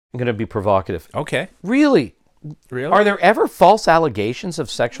I'm going to be provocative. Okay. Really? Really? Are there ever false allegations of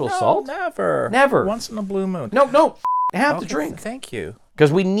sexual assault? Never. Never. Once in a blue moon. No. Have to drink. Thank you.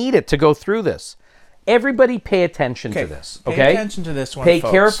 Because we need it to go through this. Everybody pay attention to this. Okay? Pay attention to this one, Pay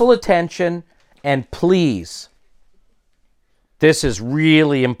folks. careful attention, and please, this is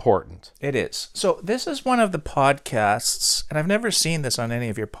really important. It is. So this is one of the podcasts, and I've never seen this on any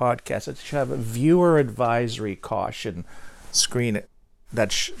of your podcasts. It should have a viewer advisory caution screen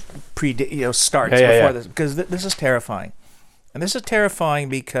that starts before this, because this is terrifying. And this is terrifying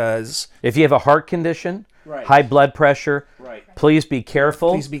because if you have a heart condition, right, high blood pressure, right, please be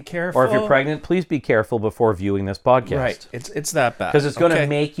careful. Please be careful. Or if you're pregnant, please be careful before viewing this podcast. Right. It's that bad. Because it's going to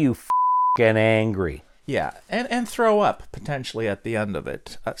make you f***ing angry. Yeah, and throw up potentially at the end of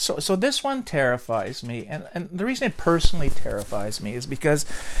it. So this one terrifies me, and the reason it personally terrifies me is because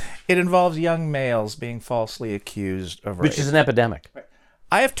it involves young males being falsely accused of rape. Which is an epidemic. Right.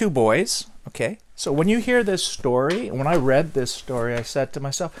 I have 2 boys, okay? So when you hear this story, when I read this story, I said to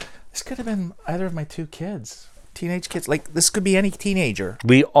myself, this could have been either of my 2 kids, teenage kids. Like, this could be any teenager.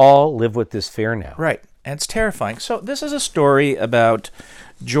 We all live with this fear now. Right, and it's terrifying. So this is a story about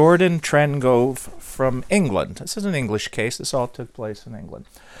Jordan Trengove from England. This is an English case. This all took place in England.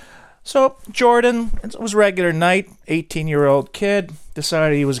 So Jordan, it was a regular night, 18-year-old kid,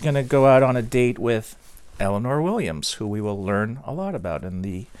 decided he was going to go out on a date with Eleanor Williams, who we will learn a lot about in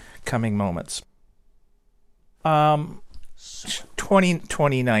the coming moments.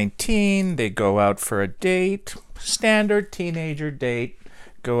 2019, they go out for a date, standard teenager date,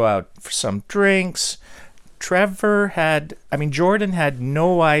 go out for some drinks. Jordan had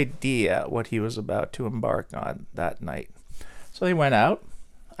no idea what he was about to embark on that night. So they went out.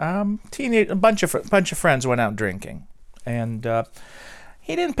 A bunch of friends went out drinking, and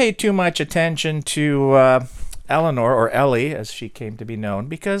he didn't pay too much attention to Eleanor, or Ellie, as she came to be known,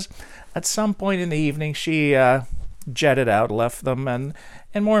 because at some point in the evening she jetted out, left them, and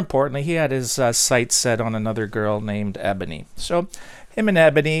more importantly, he had his sights set on another girl named Ebony. So him and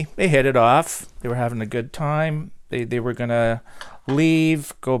Ebony, they hit it off. They were having a good time. They were going to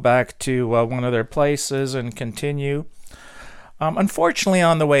leave, go back to one of their places and continue. Unfortunately,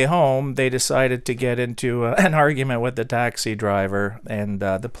 on the way home, they decided to get into an argument with the taxi driver, and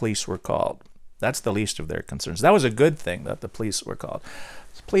the police were called. That's the least of their concerns. That was a good thing that the police were called.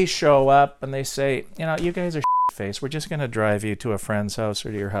 The police show up, and they say, you guys are shit-faced. We're just going to drive you to a friend's house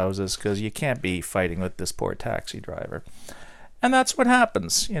or to your houses because you can't be fighting with this poor taxi driver. And that's what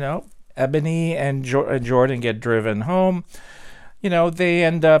happens, Ebony and Jordan get driven home. They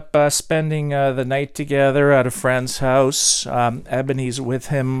end up spending the night together at a friend's house. Ebony's with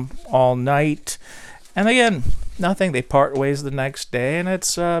him all night. And again, nothing. They part ways the next day, and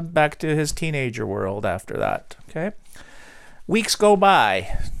it's back to his teenager world after that, okay? Weeks go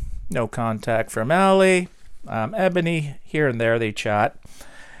by. No contact from Ellie. Ebony, here and there, they chat.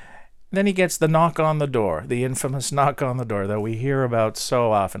 Then he gets the knock on the door, the infamous knock on the door that we hear about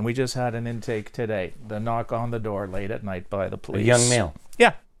so often. We just had an intake today, the knock on the door late at night by the police. A young male.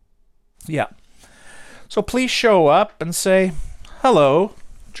 Yeah. So police show up and say, hello,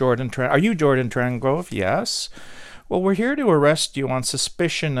 are you Jordan Trengove? Yes. Well, we're here to arrest you on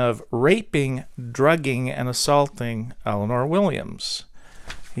suspicion of raping, drugging, and assaulting Eleanor Williams.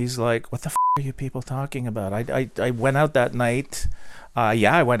 He's like, what the f*** are you people talking about? I went out that night.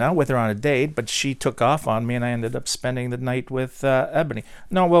 I went out with her on a date, but she took off on me, and I ended up spending the night with Ebony.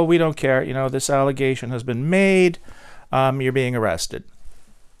 No, well, we don't care. This allegation has been made. You're being arrested.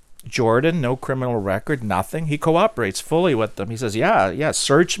 Jordan, no criminal record, nothing. He cooperates fully with them. He says, yeah,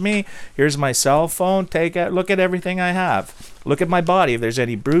 search me. Here's my cell phone. Look at everything I have. Look at my body. If there's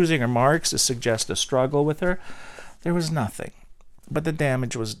any bruising or marks to suggest a struggle with her, there was nothing. But the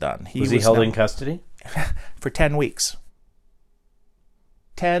damage was done. Was he held in custody? For 10 weeks.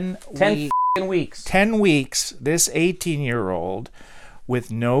 10 weeks. 10 weeks, this 18-year-old with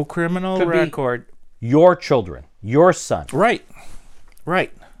no criminal record. Your children, your son. Right.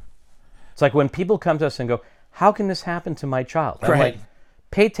 It's like when people come to us and go, how can this happen to my child? I'm like,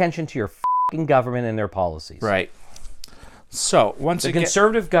 pay attention to your fucking government and their policies. Right. So, the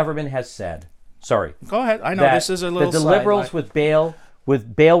conservative government has said, sorry. Go ahead. I know this is a little that the liberals with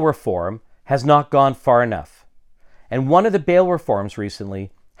bail reform has not gone far enough. And one of the bail reforms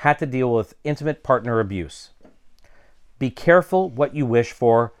recently had to deal with intimate partner abuse. Be careful what you wish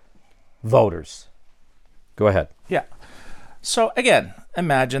for, voters. Go ahead. Yeah. So again,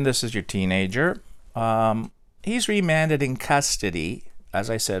 imagine this is your teenager. He's remanded in custody, as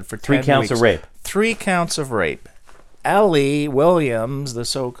I said, for 10 weeks. 3 counts of rape. 3 counts of rape. Ellie Williams, the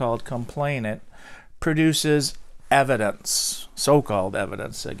so-called complainant, produces evidence, so-called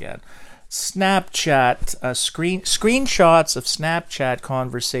evidence again. Snapchat, screenshots of Snapchat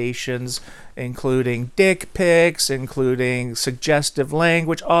conversations, including dick pics, including suggestive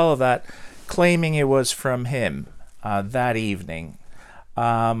language, all of that, claiming it was from him that evening.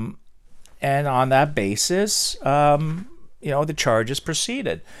 And on that basis, the charges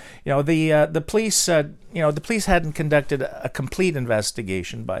proceeded. The police said, the police hadn't conducted a complete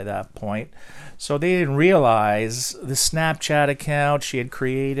investigation by that point, so they didn't realize the Snapchat account she had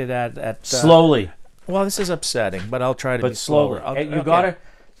created at slowly. Well, this is upsetting, but I'll try to be slowly. slower. Gotta.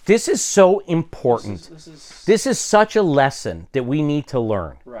 This is so important. This is such a lesson that we need to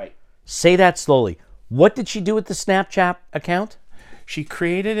learn. Right. Say that slowly. What did she do with the Snapchat account? She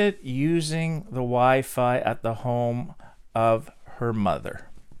created it using the Wi-Fi at the home of her mother.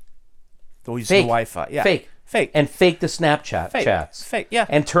 Fake. The Wi-Fi. Yeah. Fake. And fake the Snapchat chats. Fake, yeah.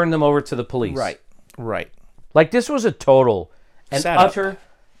 And turn them over to the police. Right. Like, this was a total and Set up. utter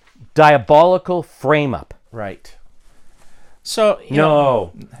diabolical frame-up. Right. So,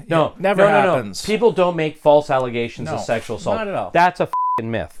 No. never happens. People don't make false allegations of sexual assault. Not at all. That's a f***ing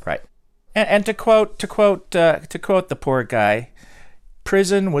myth. Right. And to quote the poor guy,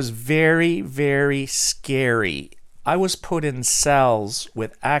 prison was very, very scary. I was put in cells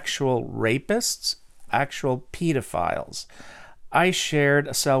with actual rapists, actual pedophiles. I shared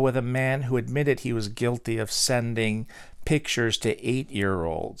a cell with a man who admitted he was guilty of sending pictures to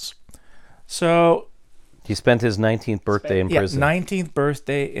 8-year-olds. So he spent his 19th birthday in prison. 19th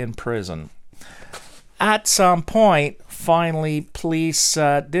birthday in prison. At some point, finally, police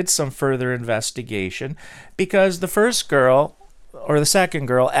did some further investigation because the first girl, or the second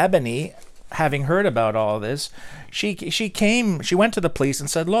girl, Ebony, having heard about all this, she went to the police and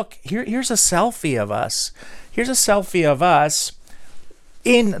said, look, here's a selfie of us. Here's a selfie of us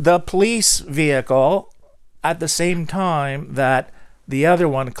in the police vehicle at the same time that the other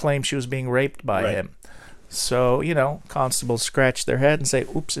one claimed she was being raped by him. So, constables scratch their head and say,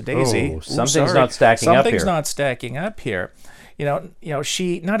 oops-a-daisy. Something's not stacking up here. Something's not stacking up here.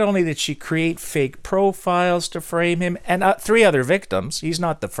 She not only did she create fake profiles to frame him and 3 other victims. He's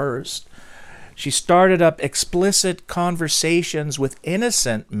not the first. She started up explicit conversations with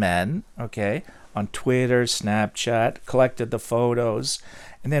innocent men, on Twitter, Snapchat, collected the photos,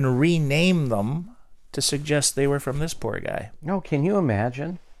 and then renamed them to suggest they were from this poor guy. No, can you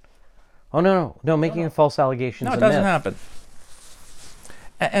imagine? Oh, no, making a false allegation is a myth. No, it doesn't happen.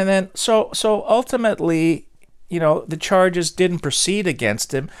 And then, so ultimately, the charges didn't proceed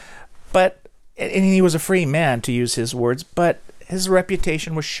against him, and he was a free man, to use his words, but his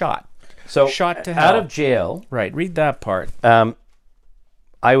reputation was shot. So, shot to hell. Out of jail. Right, read that part.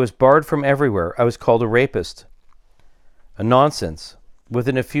 I was barred from everywhere. I was called a rapist. A nonsense.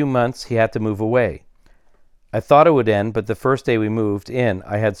 Within a few months, he had to move away. I thought it would end, but the first day we moved in,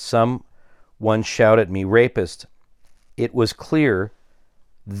 I had someone shout at me, rapist. It was clear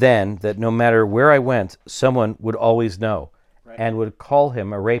then that no matter where I went, someone would always know and would call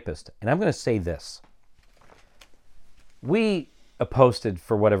him a rapist. And I'm going to say this. We posted,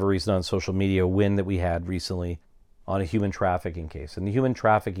 for whatever reason, on social media a win that we had recently on a human trafficking case. And the human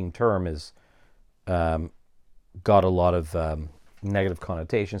trafficking term is got a lot of negative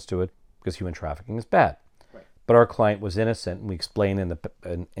connotations to it because human trafficking is bad. But our client was innocent, and we explain in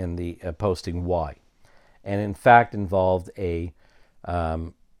the posting why. And in fact involved a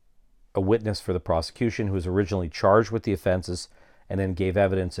witness for the prosecution who was originally charged with the offenses and then gave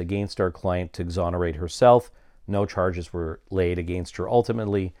evidence against our client to exonerate herself. No charges were laid against her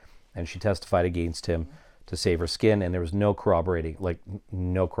ultimately, and she testified against him to save her skin, and there was no corroborating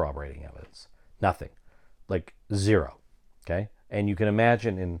evidence. Nothing. Zero. Okay? And you can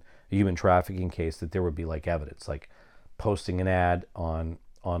imagine in a human trafficking case that there would be evidence, like posting an ad on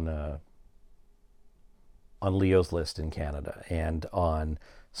Leo's List in Canada and on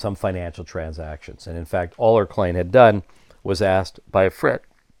some financial transactions. And in fact, all our client had done was asked by a friend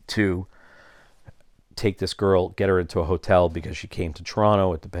to take this girl, get her into a hotel because she came to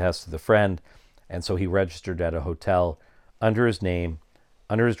Toronto at the behest of the friend. And so he registered at a hotel under his name,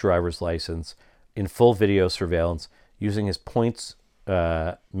 under his driver's license, in full video surveillance, using his points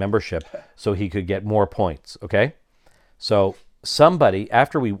membership so he could get more points, okay? So somebody,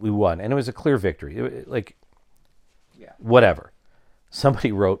 after we won, and it was a clear victory, whatever.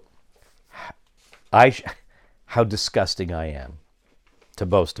 Somebody wrote, how disgusting I am to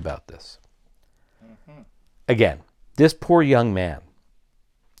boast about this. Mm-hmm. Again, this poor young man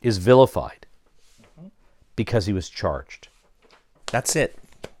is vilified because he was charged. That's it.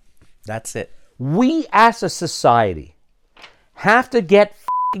 We as a society have to get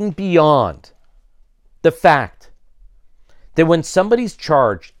beyond the fact that when somebody's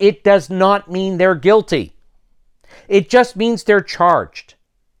charged, it does not mean they're guilty. It just means they're charged.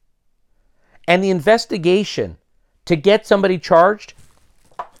 And the investigation to get somebody charged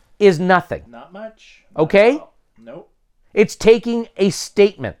is nothing. Not much. Okay? Nope. It's taking a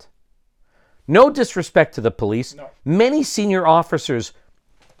statement. No disrespect to the police. No. Many senior officers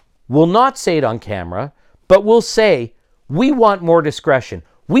will not say it on camera, but will say, we want more discretion.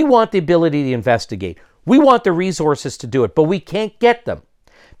 We want the ability to investigate. We want the resources to do it, but we can't get them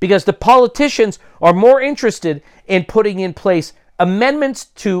because the politicians are more interested in putting in place amendments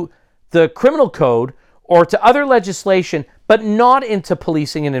to the criminal code or to other legislation, but not into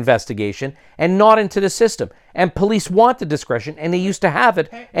policing and investigation and not into the system. And police want the discretion, and they used to have it,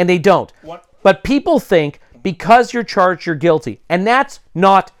 and they don't. What? But people think because you're charged, you're guilty, and that's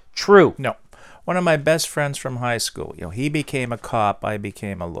not true. No. One of my best friends from high school, he became a cop, I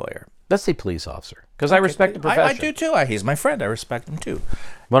became a lawyer. Let's say police officer, because I respect the profession. I do too. He's my friend. I respect him too.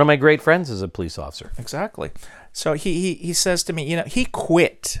 One of my great friends is a police officer. Exactly. So he says to me, he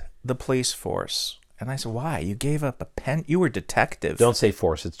quit the police force. And I said, why? You gave up a pen. You were detective. Don't say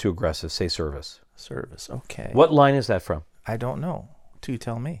force. It's too aggressive. Say service. Service. Okay. What line is that from? I don't know. You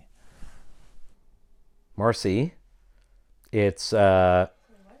tell me. Marcy. It's, don't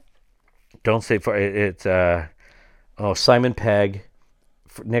say for it's, Simon Pegg,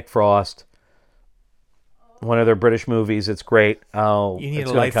 Nick Frost, one of their British movies. It's great. Oh, you need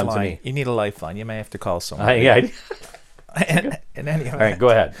it's a going to come to lifeline. me. You need a lifeline. You may have to call someone. Yeah. in any event. All right, go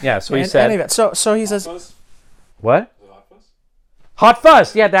ahead. Yeah, so he in said. any event, so he says, What? Hot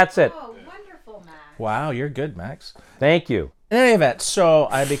Fuzz. Yeah, that's it. Oh, wonderful, Max. wow, you're good, Max. Thank you. In any event, so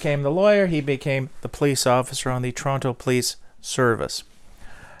I became the lawyer. He became the police officer on the Toronto Police Service.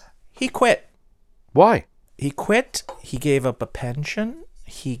 He quit. Why? He quit. He gave up a pension.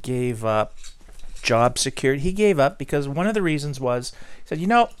 He gave up job security. He gave up because one of the reasons was, he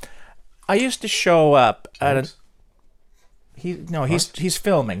said, I used to show up at a... He's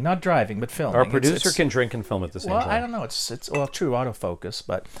filming, not driving, but filming. Our producer can drink and film at the same time. I don't know. It's true autofocus,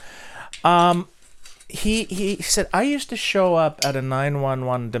 but he said I used to show up at a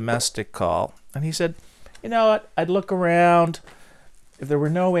 911 domestic call, and he said, you know what? I'd look around. If there were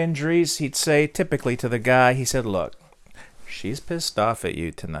no injuries, he'd say typically to the guy, he said, look, she's pissed off at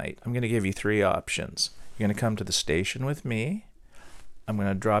you tonight. I'm going to give you 3 options. You're going to come to the station with me. I'm going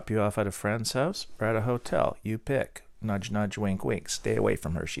to drop you off at a friend's house or at a hotel. You pick. Nudge, nudge, wink, wink. Stay away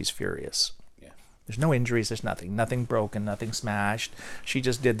from her. She's furious. Yeah. There's no injuries. There's nothing. Nothing broken. Nothing smashed. She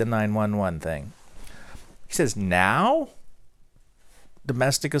just did the 911 thing. He says, now,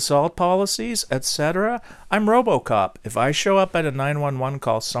 domestic assault policies, etc. I'm RoboCop. If I show up at a 911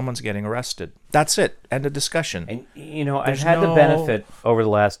 call, someone's getting arrested. That's it. End of discussion. And, I've had the benefit over the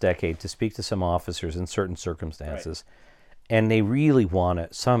last decade to speak to some officers in certain circumstances, and they really want to,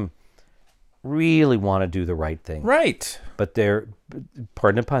 do the right thing. Right. But they're,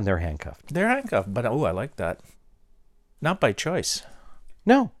 pardon the pun, they're handcuffed. They're handcuffed, but I like that. Not by choice.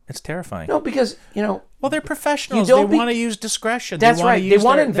 No. It's terrifying. No, because, well, they're professionals. They want to use discretion. That's right. They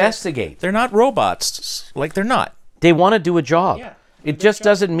want to investigate. They're not robots. They're not. They want to do a job. Yeah. It just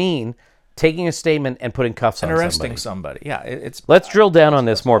doesn't mean taking a statement and putting cuffs on and arresting somebody. Yeah, it's. Let's drill down on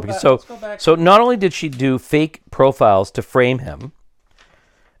this more because so not only did she do fake profiles to frame him,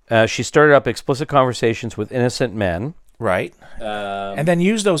 she started up explicit conversations with innocent men. Right. And then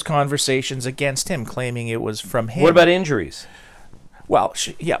used those conversations against him, claiming it was from him. What about injuries? Well,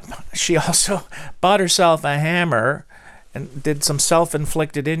 she also bought herself a hammer and did some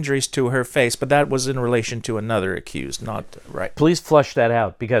self-inflicted injuries to her face, but that was in relation to another accused, not right. Please flush that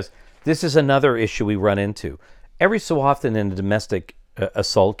out because this is another issue we run into. Every so often in a domestic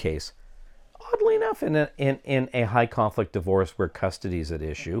assault case, oddly enough, in a high conflict divorce where custody is at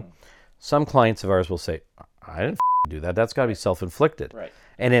issue, some clients of ours will say, I didn't do that. That's got to be self-inflicted. Right.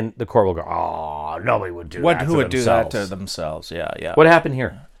 And then the court will go, oh, nobody would do that. Who would do that to themselves? Yeah. What happened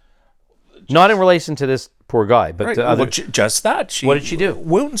here? Not in relation to this poor guy, but to other. Just that. What did she do?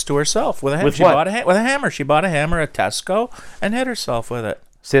 Wounds to herself with a hammer. With what? With a hammer. She bought a hammer at Tesco and hit herself with it.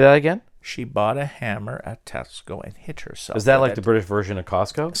 Say that again? She bought a hammer at Tesco and hit herself. Is that like the British version of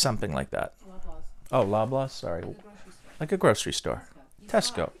Costco? Something like that. Oh, Loblaws. Sorry, like a grocery store.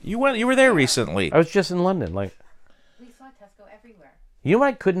 Tesco. You were there recently. I was just in London. We saw Tesco everywhere. You know what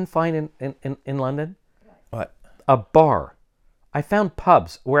I couldn't find in London? What? A bar. I found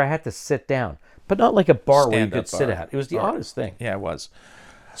pubs where I had to sit down, but not like a bar where you could sit at. It was the oddest thing. Yeah, it was.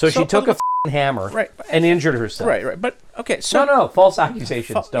 So she took a hammer and injured herself. Right. But okay, so no, false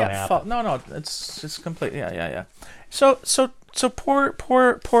accusations don't happen. No, it's complete. Yeah. So poor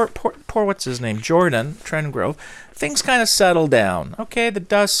what's his name? Jordan Trengrove. Things kind of settle down. Okay, the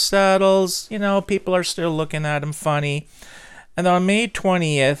dust settles. People are still looking at him funny. And on May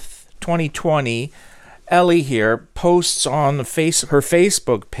 20th, 2020, Ellie here posts on her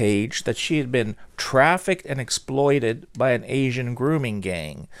Facebook page that she had been trafficked and exploited by an Asian grooming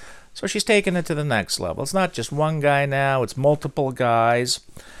gang. So she's taken it to the next level. It's not just one guy now, it's multiple guys.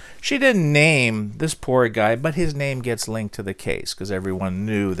 She didn't name this poor guy, but his name gets linked to the case because everyone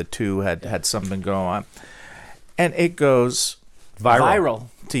knew the two had something going on. And it goes viral,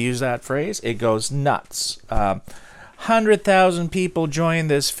 to use that phrase. It goes nuts. 100,000 people joined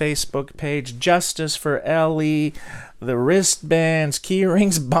this Facebook page. Justice for Ellie. The wristbands, key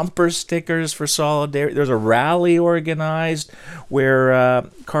rings, bumper stickers for solidarity. There's a rally organized where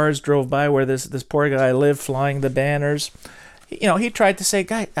cars drove by where this poor guy lived, flying the banners. He tried to say,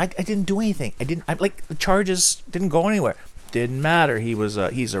 "Guy, I didn't do anything. The charges didn't go anywhere. Didn't matter. He's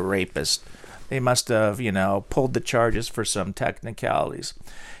a rapist. They must have, pulled the charges for some technicalities."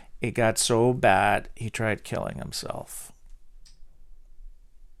 It got so bad, he tried killing himself.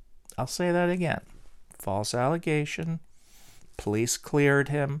 I'll say that again. False allegation. Police cleared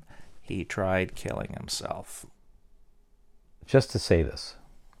him. He tried killing himself. Just to say this.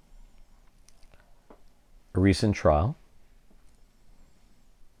 A recent trial.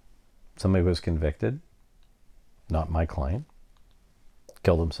 Somebody was convicted, not my client,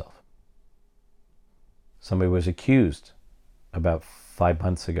 killed himself. Somebody was accused about 5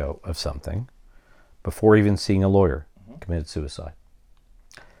 months ago of something, before even seeing a lawyer, committed suicide.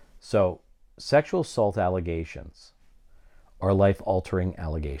 So, sexual assault allegations are life-altering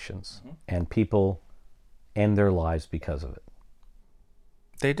allegations, and people end their lives because of it.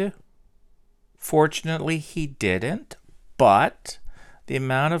 They do. Fortunately, he didn't, but the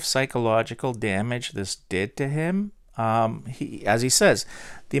amount of psychological damage this did to him, as he says,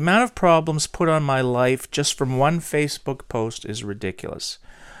 the amount of problems put on my life just from one Facebook post is ridiculous.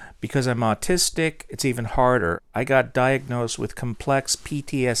 Because I'm autistic, it's even harder. I got diagnosed with complex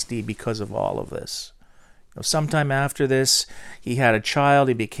PTSD because of all of this. Sometime after this, he had a child,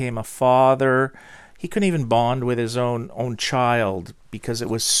 he became a father. He couldn't even bond with his own child because it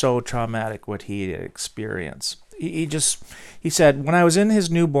was so traumatic what he had experienced. He said, when I was in his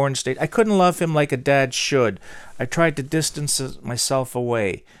newborn state, I couldn't love him like a dad should. I tried to distance myself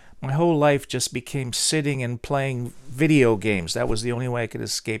away. My whole life just became sitting and playing video games. That was the only way I could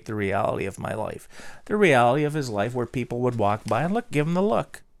escape the reality of my life. The reality of his life where people would walk by and give him the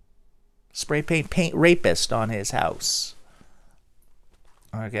look. Spray paint rapist on his house.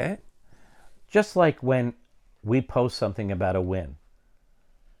 Okay? Just like when we post something about a win.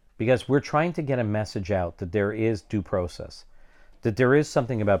 Because we're trying to get a message out that there is due process, that there is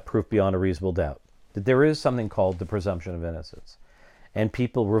something about proof beyond a reasonable doubt, that there is something called the presumption of innocence. And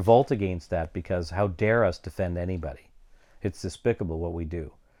people revolt against that because how dare us defend anybody? It's despicable what we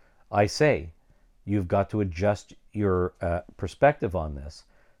do. I say, you've got to adjust your perspective on this.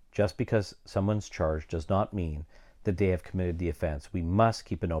 Just because someone's charged does not mean that they have committed the offense. We must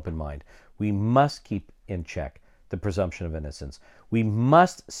keep an open mind. We must keep in check the presumption of innocence. We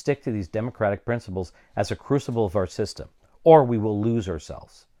must stick to these democratic principles as a crucible of our system, or we will lose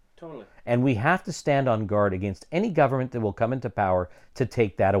ourselves. Totally. And we have to stand on guard against any government that will come into power to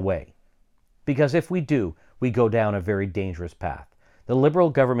take that away. Because if we do, we go down a very dangerous path. The Liberal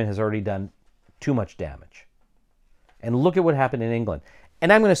government has already done too much damage. And look at what happened in England.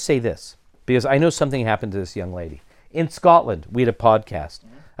 And I'm going to say this, because I know something happened to this young lady. In Scotland, we had a podcast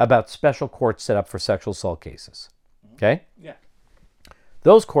about special courts set up for sexual assault cases. Okay? Yeah.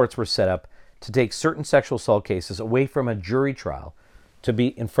 Those courts were set up to take certain sexual assault cases away from a jury trial to be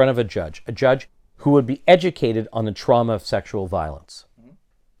in front of a judge who would be educated on the trauma of sexual violence.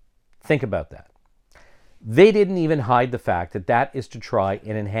 Think about that. They didn't even hide the fact that that is to try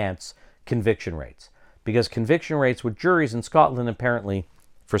and enhance conviction rates, because conviction rates with juries in Scotland apparently,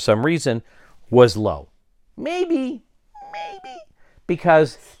 for some reason, was low. Maybe,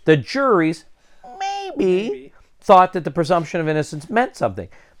 because the juries, maybe thought that the presumption of innocence meant something.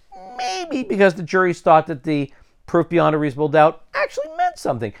 Maybe because the juries thought that the proof beyond a reasonable doubt actually meant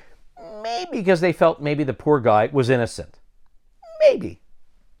something. Maybe because they felt maybe the poor guy was innocent. Maybe.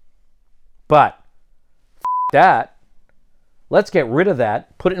 But that. Let's get rid of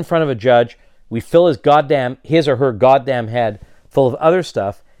that, put it in front of a judge, we fill his or her goddamn head full of other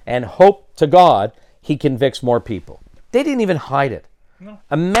stuff, and hope to God he convicts more people. They didn't even hide it. No.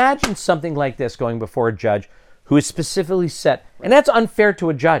 Imagine something like this going before a judge who is specifically set, and that's unfair to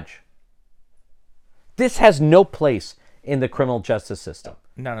a judge. This has no place in the criminal justice system.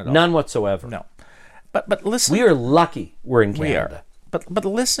 None at all. None whatsoever. No. But listen. We are lucky we're in We Canada. are. But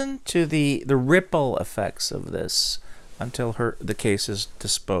listen to the ripple effects of this until the case is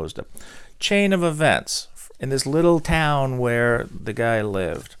disposed of. Chain of events in this little town where the guy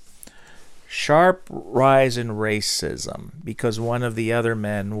lived. Sharp rise in racism because one of the other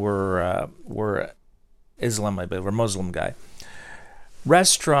men were Islam, I believe, or Muslim guy.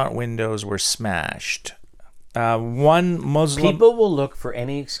 Restaurant windows were smashed. One Muslim... People will look for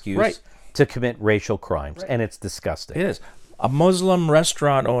any excuse Right. to commit racial crimes, and it's disgusting. It is. A Muslim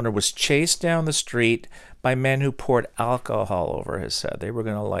restaurant owner was chased down the street by men who poured alcohol over his head. They were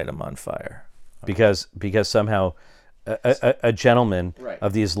going to light him on fire. Because somehow a gentleman Right.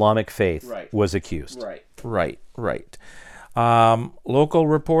 of the Islamic faith Right. was accused. Right. Local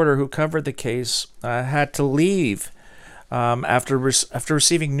reporter who covered the case had to leave after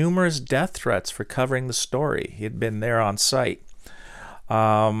receiving numerous death threats for covering the story. He had been there on site.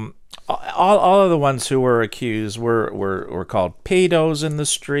 All of the ones who were accused were called pedos in the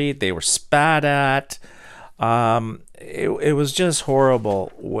street. They were spat at. It was just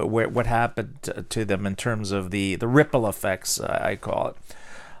horrible what happened to them in terms of the ripple effects, I call it.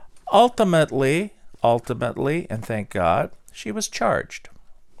 Ultimately, and thank God, she was charged.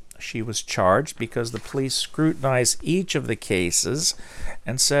 She was charged because the police scrutinized each of the cases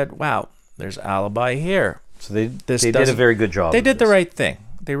and said, wow, there's alibi here. So they did a very good job. They did the right thing.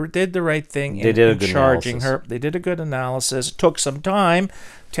 They did the right thing in charging her. They did a good analysis. It took some time,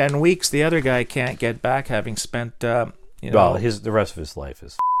 10 weeks. The other guy can't get back, having spent, Well, the rest of his life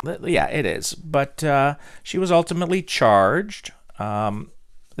is... Yeah, it is. But she was ultimately charged.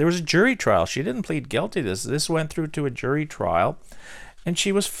 There was a jury trial. She didn't plead guilty to this. This went through to a jury trial, and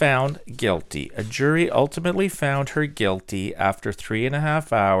she was found guilty. A jury ultimately found her guilty after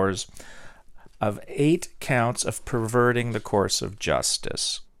 3.5 hours of 8 counts of perverting the course of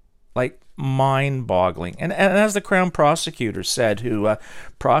justice. Like, mind-boggling. And as the Crown prosecutor said, who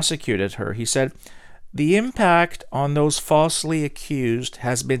prosecuted her, he said, the impact on those falsely accused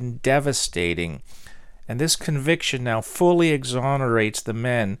has been devastating, and this conviction now fully exonerates the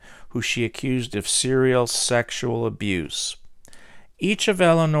men who she accused of serial sexual abuse. Each of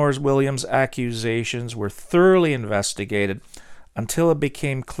Eleanor Williams' accusations were thoroughly investigated until it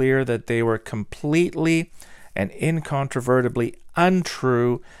became clear that they were completely and incontrovertibly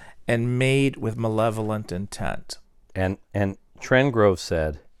untrue and made with malevolent intent. And Trengrove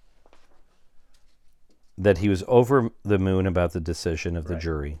said that he was over the moon about the decision of the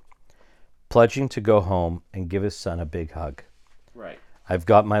jury, pledging to go home and give his son a big hug. Right. I've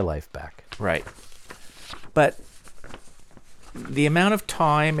got my life back. Right. But the amount of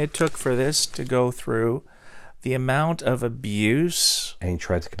time it took for this to go through, the amount of abuse, And he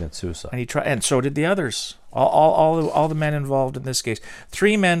tried to commit suicide. and so did the others. All the men involved in this case.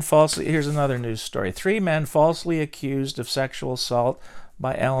 3 men falsely. Here's another news story. 3 men falsely accused of sexual assault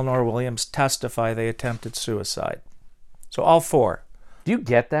by Eleanor Williams testify they attempted suicide. So all 4. Do you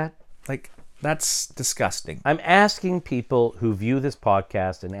get that? Like, that's disgusting. I'm asking people who view this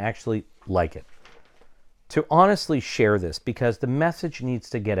podcast and actually like it to honestly share this, because the message needs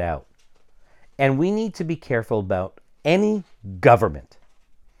to get out. And we need to be careful about any government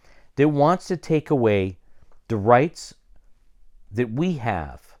that wants to take away the rights that we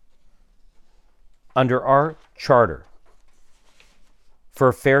have under our charter for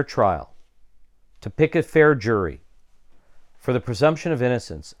a fair trial, to pick a fair jury, for the presumption of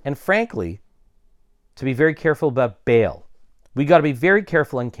innocence, and frankly, to be very careful about bail. We got to be very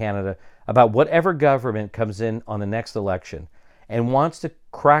careful in Canada about whatever government comes in on the next election and wants to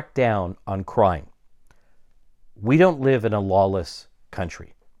crack down on crime. We don't live in a lawless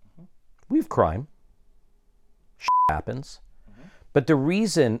country. We have crime. Shit happens. But the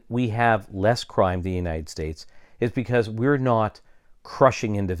reason we have less crime in the United States is because we're not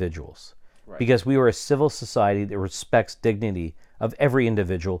crushing individuals. Right. Because we are a civil society that respects dignity of every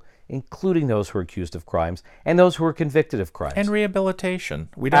individual, including those who are accused of crimes and those who are convicted of crimes. And rehabilitation.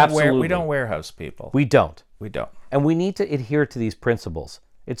 We don't warehouse people. We don't. We don't. And we need to adhere to these principles.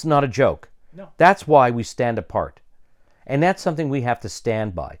 It's not a joke. No. That's why we stand apart. And that's something we have to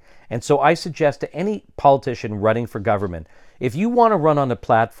stand by. And so I suggest to any politician running for government, if you want to run on the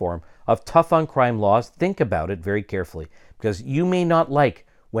platform of tough on crime laws, think about it very carefully, because you may not like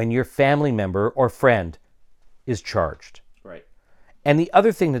when your family member or friend is charged. Right. And the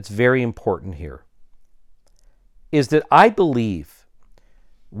other thing that's very important here is that I believe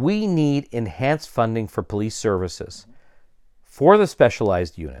we need enhanced funding for police services, for the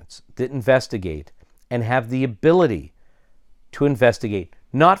specialized units that investigate and have the ability to investigate,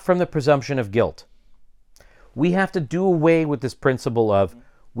 not from the presumption of guilt. We have to do away with this principle of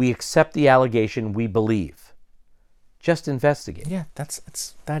We accept the allegation we believe. Just investigate. Yeah,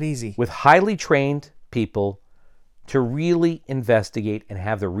 it's that easy. With highly trained people to really investigate and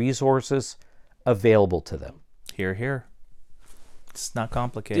have the resources available to them. Hear, hear. It's not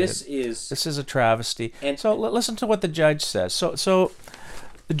complicated. This is a travesty. And so listen to what the judge says. So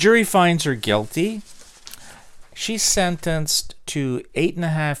the jury finds her guilty. She's sentenced to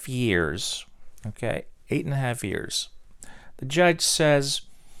 8.5 years. Okay, 8.5 years. The judge says,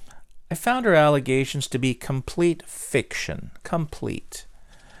 I found her allegations to be complete fiction. Complete.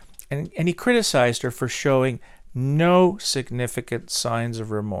 And he criticized her for showing no significant signs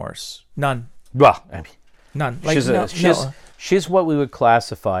of remorse. None. Well, I mean, None. She's what we would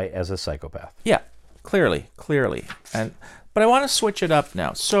classify as a psychopath. Yeah, clearly. But I want to switch it up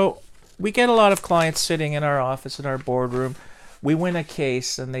now. So we get a lot of clients sitting in our office, in our boardroom. We win a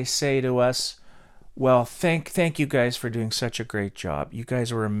case, and they say to us, well, thank you guys for doing such a great job. You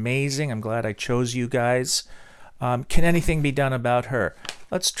guys were amazing. I'm glad I chose you guys. Can anything be done about her?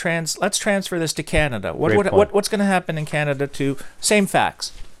 Let's transfer this to Canada. What's going to happen in Canada to same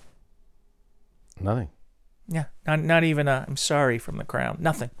facts? Nothing. Yeah, not even a I'm sorry from the Crown.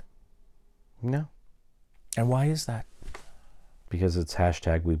 Nothing. No. And why is that? Because it's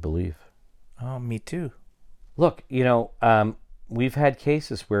 #we believe. Oh, me too. Look, we've had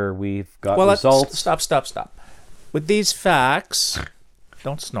cases where we've got results. Stop. With these facts,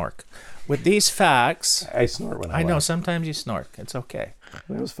 don't snork. With these facts, I snort when I know laugh. Sometimes you snork. It's okay.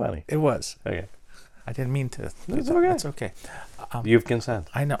 It was funny. It was. Okay. I didn't mean to. It's okay. That's okay. You've consent.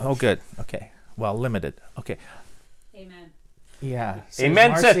 I know. Oh, good. Okay. Well, limited. Okay. Amen. Yeah.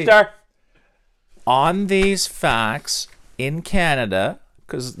 Amen, Marcy, sister. on these facts in Canada,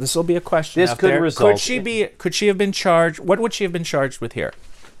 because this will be a question. This could result. Could she have been charged? What would she have been charged with here?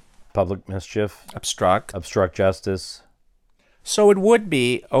 Public mischief. Obstruct Justice. So it would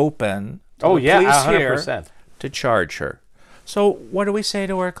be open to the yeah, police 100%. here to charge her. So what do we say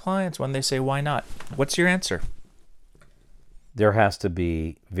to our clients when they say, why not? What's your answer? There has to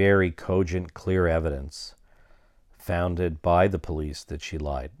be very cogent, clear evidence founded by the police that she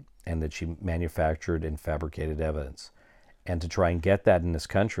lied and that she manufactured and fabricated evidence. And to try and get that in this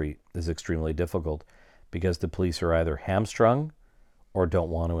country is extremely difficult because the police are either hamstrung or don't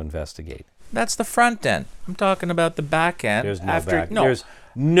want to investigate. That's the front end. I'm talking about the back end. There's no after, back. No, There's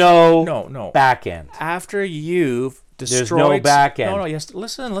no back end. After you've destroyed... There's no back end. No, yes,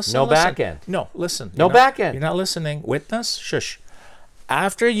 listen. No back end. No, listen. No back end. You're not listening. Witness? Shush.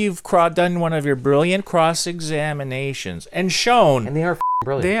 After you've done one of your brilliant cross-examinations and shown... And they are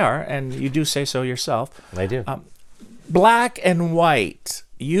brilliant. They are, and you do say so yourself. I do. Black and white,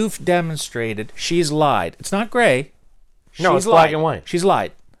 you've demonstrated she's lied. It's not gray. No, it's black and white. She's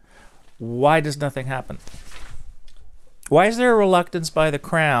lied. Why does nothing happen? Why is there a reluctance by the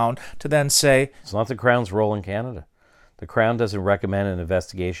Crown to then say... It's not the Crown's role in Canada. The Crown doesn't recommend an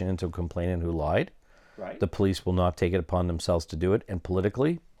investigation into a complainant who lied. Right. The police will not take it upon themselves to do it, and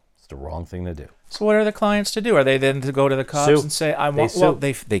politically, it's the wrong thing to do. So what are the clients to do? Are they then to go to the cops Sue. and say,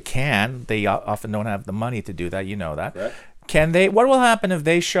 they can. They often don't have the money to do that. You know that. Right. Can they? What will happen if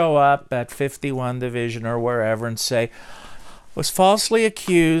they show up at 51 Division or wherever and say, was falsely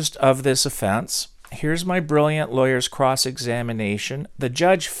accused of this offense. Here's my brilliant lawyer's cross-examination. The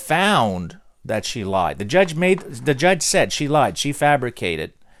judge found that she lied. The judge said she lied. She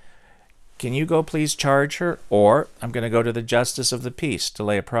fabricated. Can you go please charge her? Or I'm going to go to the justice of the peace to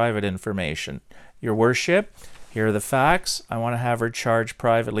lay a private information. Your worship, here are the facts. I want to have her charged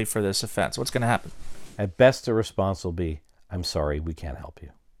privately for this offense. What's going to happen? At best, the response will be, I'm sorry, we can't help you.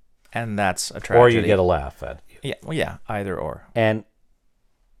 And that's a tragedy. Or you get a laugh at you. Yeah, well, yeah, either or. And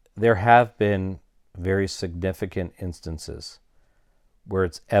there have been very significant instances where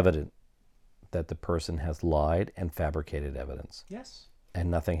it's evident that the person has lied and fabricated evidence. Yes. And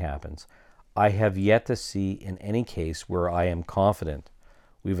nothing happens. I have yet to see in any case where I am confident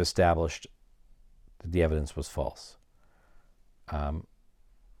we've established that the evidence was false.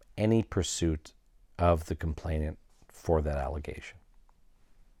 Any pursuit of the complainant for that allegation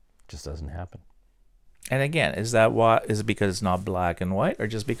just doesn't happen. And again, is it because it's not black and white, or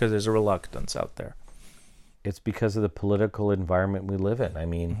just because there's a reluctance out there? It's because of the political environment we live in. I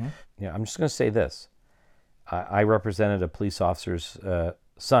mean, I'm just going to say this. I represented a police officer's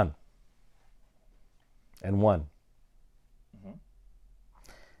son and won.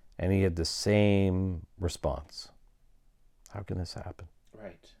 And he had the same response. How can this happen?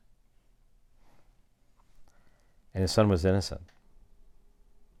 Right. And his son was innocent.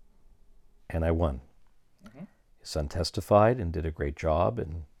 And I won. His son testified and did a great job,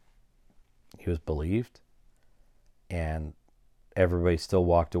 and he was believed. And everybody still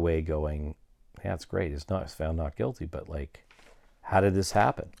walked away going, yeah, it's great. It's found not guilty, but like, how did this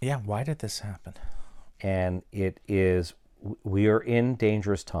happen? Yeah, why did this happen? And we are in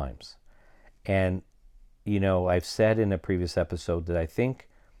dangerous times. And, I've said in a previous episode that I think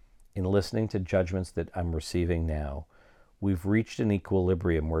in listening to judgments that I'm receiving now, we've reached an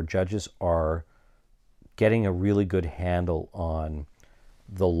equilibrium where judges are getting a really good handle on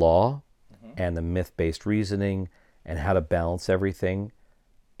the law and the myth-based reasoning and how to balance everything,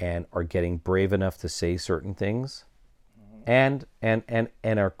 and are getting brave enough to say certain things, and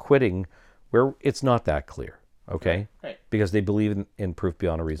are quitting where it's not that clear, okay? Right. Because they believe in proof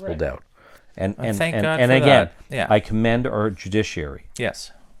beyond a reasonable doubt. And thank God and for again, that. Yeah. I commend our judiciary.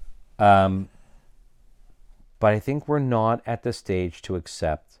 Yes. But I think we're not at the stage to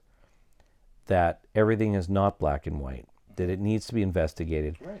accept that everything is not black and white, that it needs to be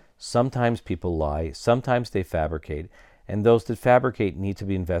investigated. Right. Sometimes people lie, sometimes they fabricate, and those that fabricate need to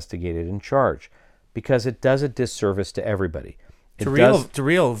be investigated and charged, because it does a disservice to everybody. To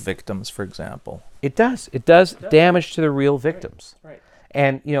real victims, for example. It does. It does damage to the real victims. Right.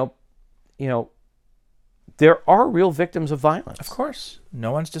 And, there are real victims of violence. Of course.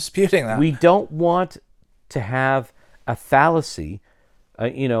 No one's disputing that. We don't want to have a fallacy,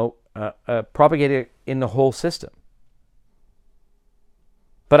 propagated in the whole system.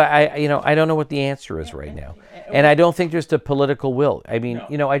 But I don't know what the answer is right now. And I don't think there's the political will. I mean,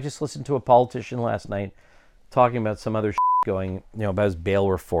 I just listened to a politician last night talking about some other going, about his bail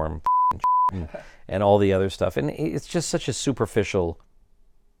reform and all the other stuff. And it's just such a superficial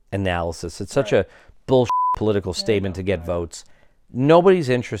analysis. It's such a bullshit political statement to get votes. Nobody's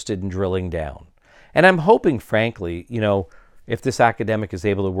interested in drilling down. And I'm hoping, frankly, if this academic is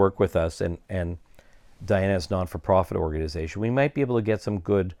able to work with us and Diana's non-for-profit organization, we might be able to get some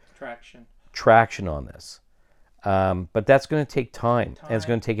good traction on this. But that's going to take time, and it's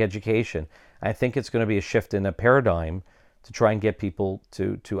going to take education. I think it's going to be a shift in a paradigm to try and get people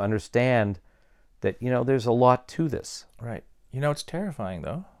to understand that, there's a lot to this. Right. It's terrifying,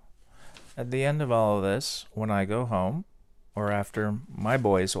 though. At the end of all of this, when I go home, or after my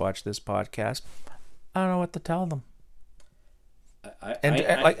boys watch this podcast, I don't know what to tell them.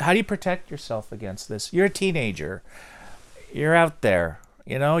 How do you protect yourself against this? You're a teenager. You're out there.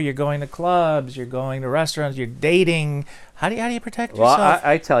 You're going to clubs. You're going to restaurants. You're dating. How do you protect yourself? Well,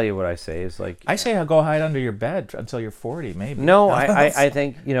 I tell you what I say is like... I say go hide under your bed until you're 40, maybe. No, I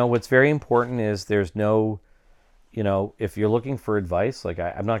think, what's very important is there's no... if you're looking for advice, like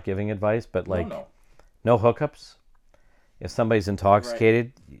I'm not giving advice, but like no hookups. If somebody's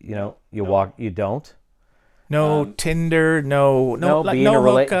intoxicated, you don't. No Tinder, no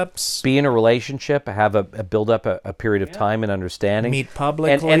hookups. Be in a relationship, have a build up a period of time and understanding. Meet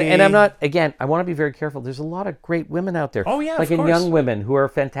publicly. And I'm not, again, I want to be very careful. There's a lot of great women out there. Oh yeah, like in young women who are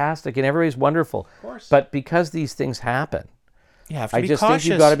fantastic and everybody's wonderful. Of course. But because these things happen, you have to be cautious. think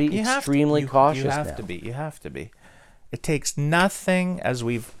you've got to be extremely cautious. You have to be. It takes nothing, as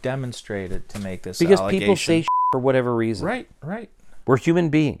we've demonstrated, to make this because allegation. people say for whatever reason. Right. We're human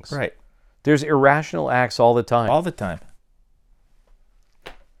beings. Right. There's irrational acts all the time. All the time.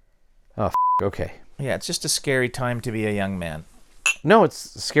 Oh, okay. Yeah, it's just a scary time to be a young man. No,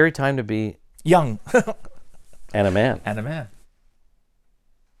 it's a scary time to be... young. And a man. And a man.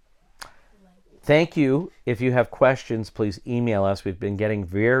 Thank you. If you have questions, please email us. We've been getting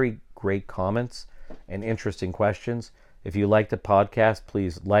very great comments and interesting questions. If you like the podcast,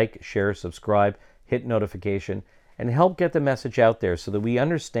 please like, share, subscribe, hit notification, and help get the message out there so that we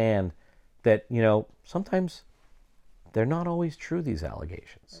understand that, sometimes they're not always true, these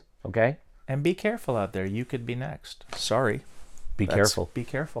allegations. Okay? And be careful out there. You could be next. Sorry. Be careful. Be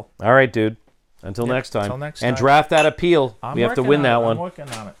careful. All right, dude. Until next time. Until next And time. Draft that appeal. We have to win that one. I'm working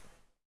on it.